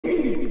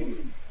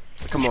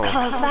Come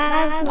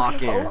on.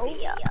 Lock in.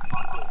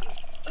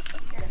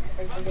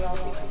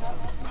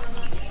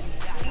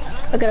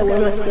 I gotta wear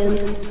my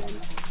skin.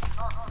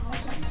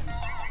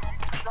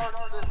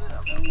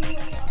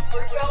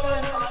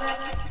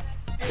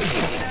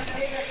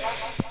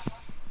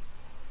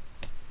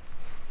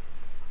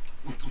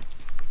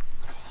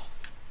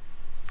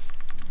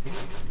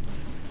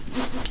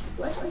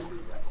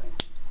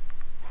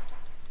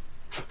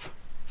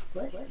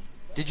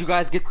 Did you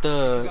guys get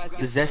the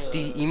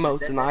zesty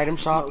emotes in the item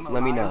shop?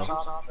 Let me know.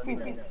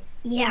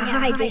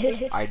 Yeah, I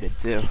did. I did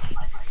too.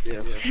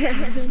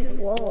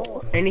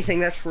 Whoa. Anything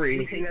that's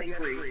free. If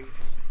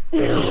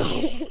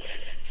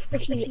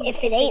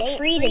it ain't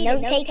free, then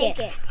don't take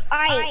it.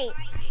 Alright.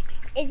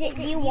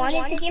 Do you want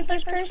it to be in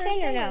first person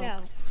or no?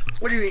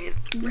 What do you mean?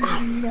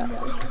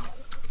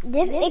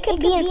 It could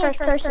be in first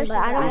person, but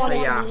I don't want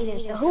it to be either.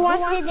 So who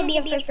wants it to be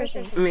in first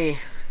person? Me.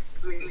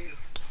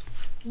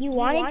 You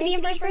want it to be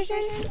in first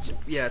person?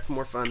 Yeah, it's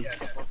more fun. It's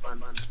more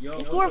fun? It's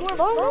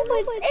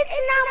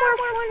not more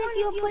fun if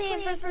you play it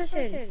in first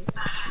person.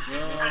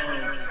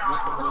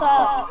 So,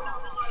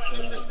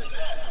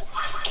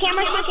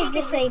 camera shake is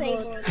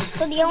disabled.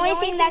 So the only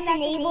thing that's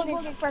enabled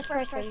is first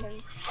person.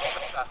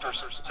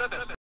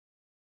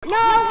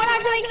 No, we're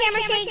not doing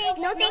camera shake.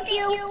 No, thank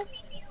you.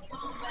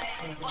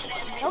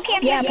 No camera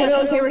shake. Yeah, put it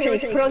on camera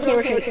shake. Put it on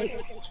camera shake.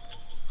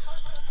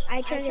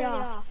 I turned it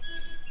off.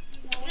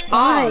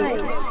 Hi.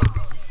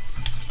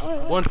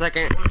 1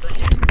 second.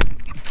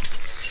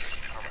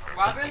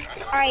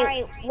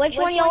 Alright, which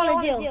one y'all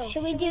wanna do?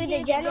 Should we do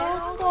the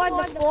general store,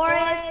 the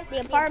forest,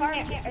 the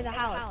apartment, or the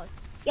house?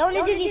 Y'all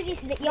wanna do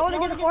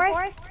the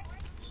forest?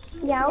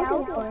 Yeah, I'll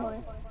do the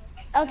forest.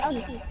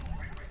 LT.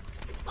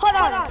 Hold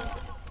on.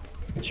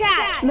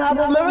 Chat. No,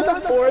 but remember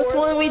the forest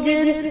one we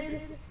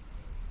did?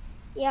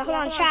 Yeah, hold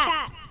on,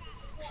 chat.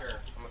 Sure,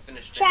 I'm gonna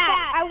finish.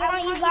 Chat, I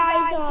want you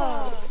guys,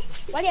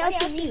 what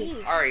else you need?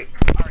 Alright.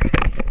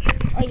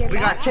 Oh, We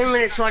got 10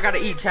 minutes till I gotta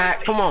eat,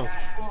 chat. Come on.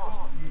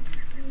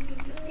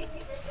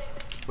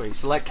 Wait,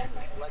 select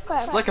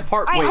a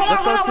part. Wait,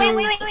 let's go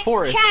to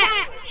forest.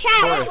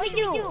 Chat, what do we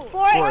do?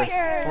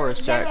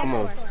 Forest, chat. Come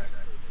on.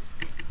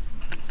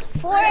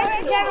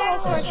 Forest or general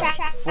store,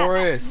 chat?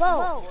 Forest.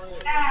 Vote.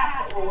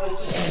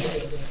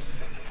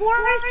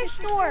 Forest or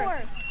store?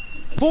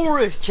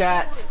 Forest,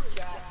 chat.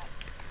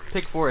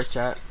 Pick forest,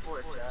 chat.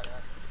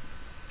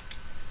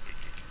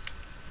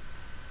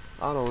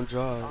 I don't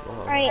drive.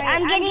 Alright,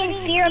 I'm getting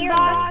spirit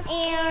box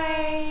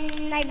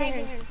and night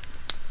vision.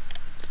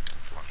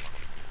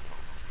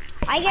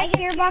 I get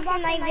spirit box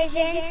and night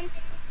vision.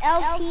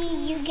 LT,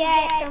 you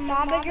get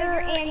thermometer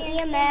and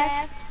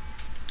EMF.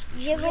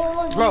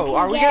 Jiggle. Bro,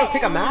 are we gonna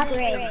pick a map?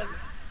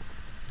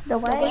 The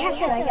what?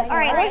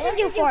 Alright, let's just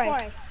do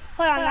forest.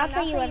 Hold on, I'll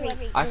tell you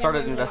everything. I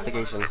started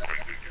investigation.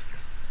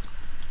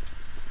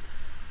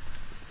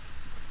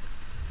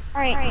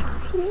 Alright.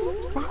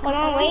 Hold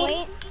on,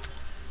 wait.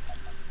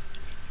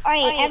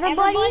 Alright,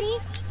 everybody,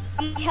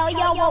 I'm gonna tell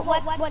y'all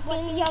what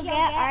things y'all get,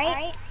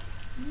 alright?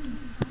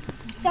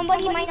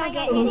 Somebody might not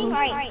get anything,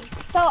 alright.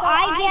 So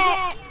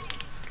I get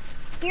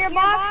spirit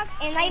box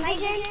and night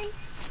vision.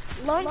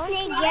 Lone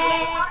Snake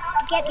get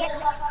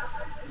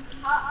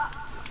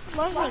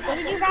Lone Snake, what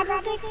did you grab,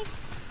 Lone Snake?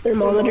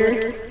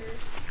 Thermometer.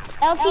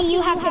 LT,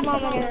 you have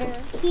thermometer.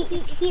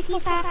 He's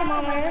supposed to have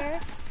thermometer.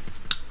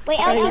 Wait,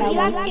 LT, do you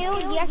have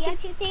two? Do you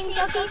have two things,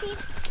 LT?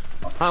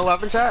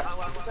 11, chat?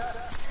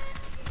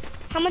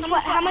 How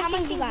much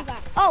things you got?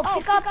 Oh,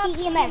 pick up the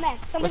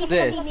EMF. What's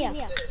this?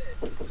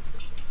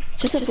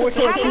 Just a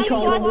Fortnite key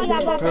card.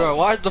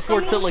 Why is the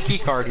Fortnite key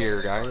card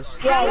here, guys?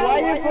 Yeah, why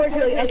is there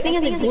Fortnite? I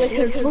think it's a glitch.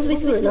 It's supposed to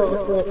be something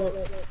else,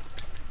 but...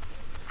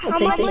 How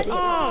much, wait,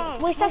 stop.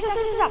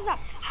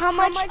 How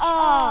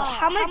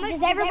much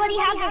does everybody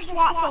have their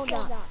slot filled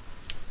up?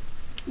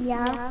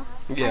 Yeah.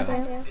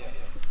 Yeah.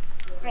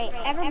 Right,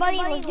 everybody,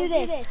 let's do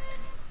this.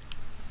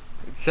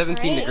 It's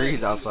 17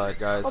 degrees outside,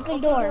 guys.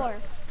 Open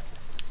doors.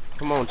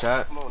 Come on,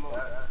 chat.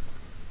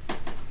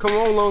 Come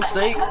on, Lone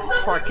Snake.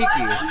 Before I kick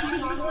you.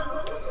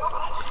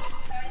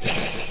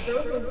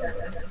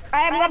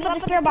 Alright, I'm gonna put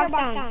the spirit box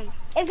down.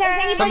 Is there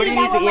anybody Somebody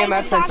needs an that would EMF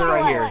like to sensor talk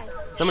right to here. us?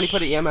 Somebody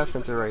put an EMF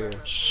sensor right here.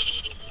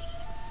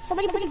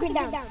 Somebody put the grid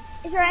down.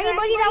 Is there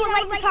anybody that would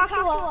like to talk to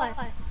us?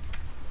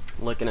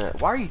 Looking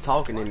at. Why are you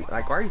talking in?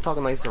 Like, why are you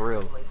talking like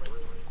surreal?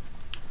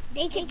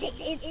 They can.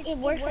 It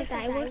works like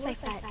that. It works like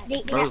that.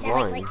 Bro's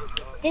lying.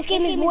 This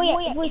game is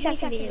voice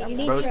activated. I'm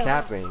being Bro's real.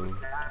 capping.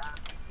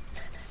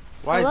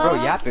 Why is bro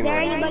yapping Is there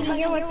right now? anybody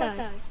here with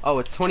us? Oh,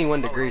 it's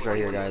 21 degrees right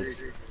here,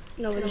 guys.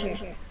 Nobody here.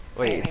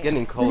 Wait, it's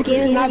getting This colder.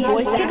 game is not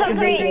voice Pick up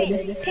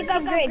activated. grid. Pick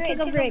up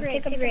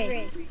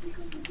grid.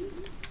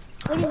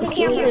 What is this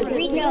camera?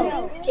 Read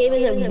no. This game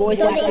isn't voice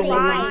So they activated.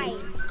 lied.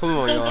 Come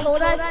on, They y'all.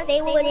 told us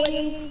they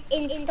wouldn't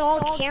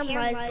install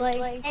cameras, but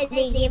instead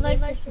they gave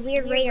us this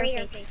weird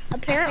radar thing.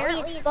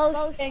 Apparently it's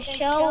supposed to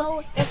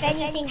show if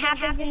anything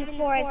happens in the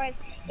forest,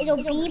 it'll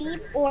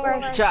beep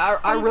or... Chat,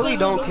 I really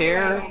don't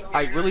care.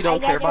 I really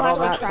don't care about all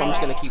that, so I'm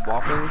just gonna keep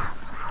walking.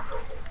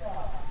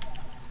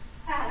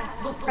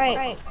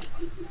 Right.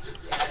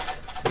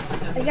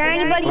 Is there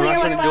anybody We're here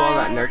not with trying to do all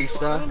that nerdy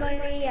stuff.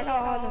 Anybody at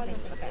all?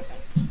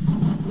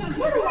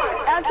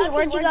 LT,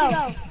 where'd you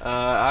go?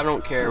 I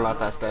don't care about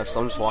that stuff,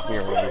 so I'm just walking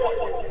around.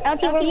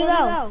 LT, where'd you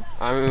go?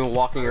 I'm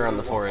walking around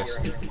the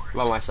forest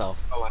by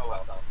myself.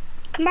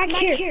 Come back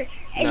here.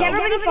 Is No.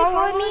 everybody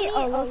following me?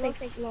 Oh, the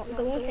 1-6 long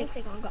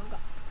go.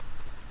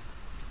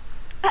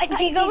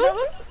 Jacob,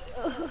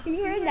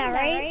 you heard that,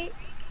 right?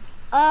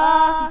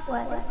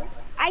 What?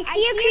 I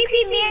see a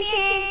creepy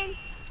mansion.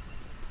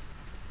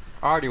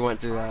 I already went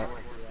through that.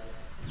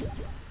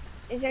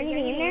 Is there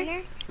anything in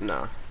there?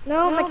 No.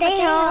 No,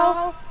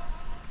 Mateo.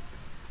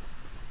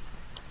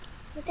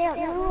 Mateo,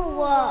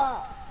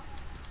 no.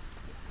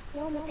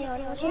 No, Mateo,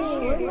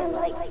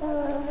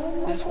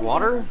 Is this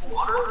water?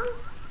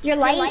 Your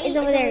light is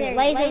over there. Your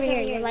light is over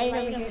here. Your light is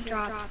over here.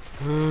 Drop.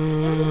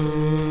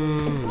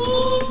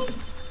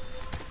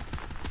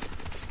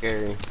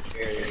 Scary.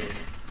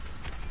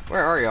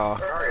 Where are y'all?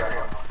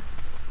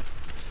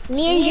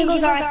 Me and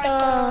Jiggles are at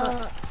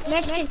the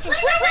mansion. Wait.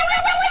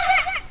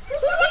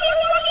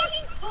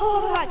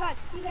 Oh my god.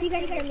 You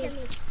guys hear me.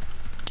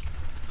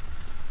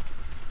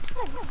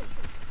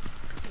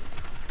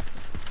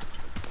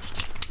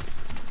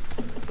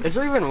 Is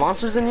there even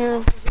monsters in here?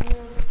 I'm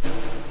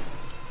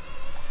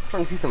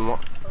trying to see some. What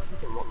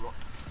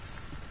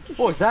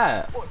was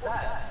that? What the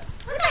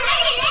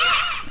heck is that?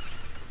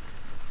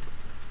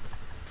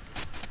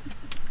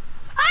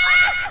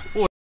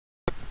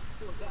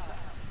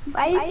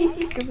 Why did you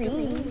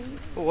scream?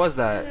 What was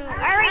that?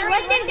 Alright,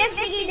 let's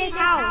investigate this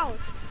house.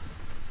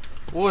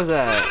 What was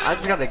that? I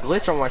just got the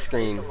glitch on my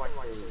screen.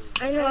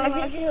 I know, I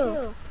did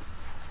too.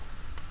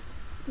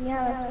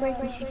 Yeah, let's break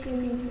the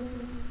screen.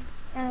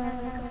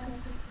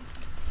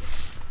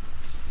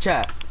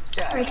 Chat.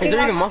 Is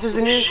there even monsters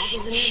in here?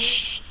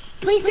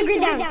 Please the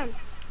grid down.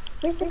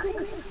 Where's the grid?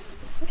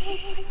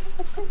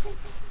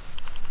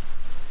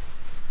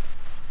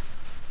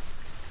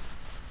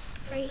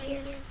 Right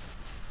here.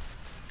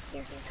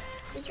 Here.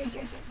 Right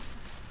here.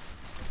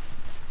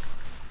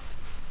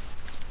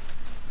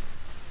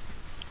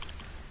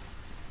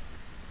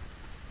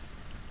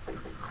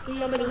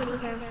 Nobody hit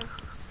his hand.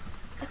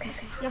 Okay.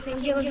 Nothing.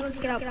 Jiggles,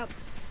 pick it up.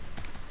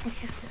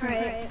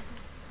 Alright.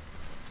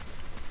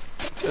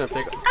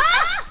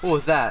 What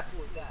was that?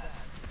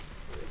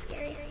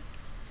 Scary.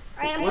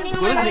 Alright, I'm What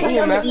putting does on the my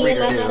EMF EMF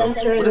reader do?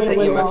 sensor What does the in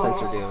the EMF wall.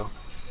 sensor do?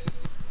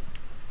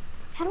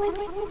 How do I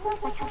make myself?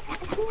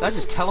 Did I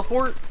just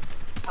teleport?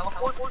 I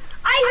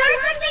heard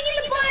something in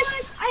the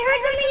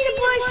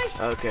bush!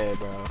 Okay,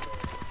 bro.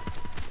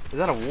 Is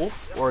that a wolf?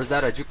 Or is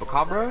that a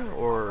chupacabra?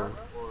 Or...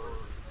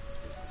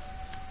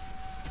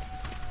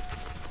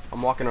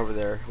 I'm walking over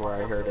there where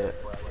I heard it.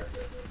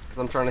 Cause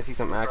I'm trying to see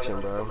some action,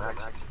 bro.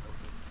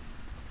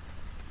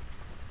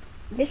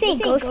 This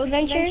ain't Ghost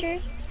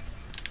Adventures.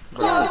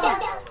 Bro.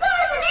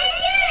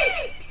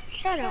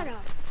 Shut up.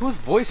 Whose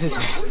voice is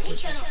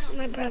that?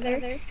 My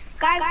brother.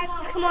 Guys,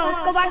 come on,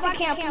 let's go back to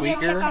camp.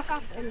 Tweaker?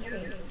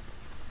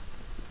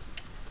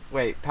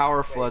 Wait,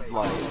 power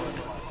floodlight.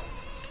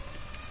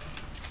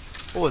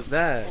 What was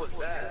that?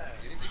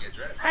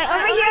 Alright,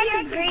 over here at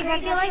this grave, I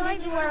feel like this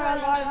is where a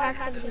lot of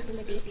accidents are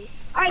gonna be.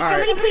 Alright,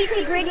 Alright. somebody please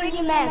say grade with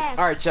EMF.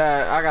 Alright,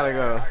 chat, I gotta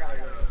go.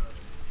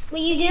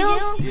 What you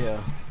do? Yeah.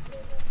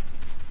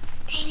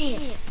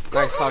 Dang it.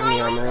 Nice talking to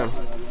you, man.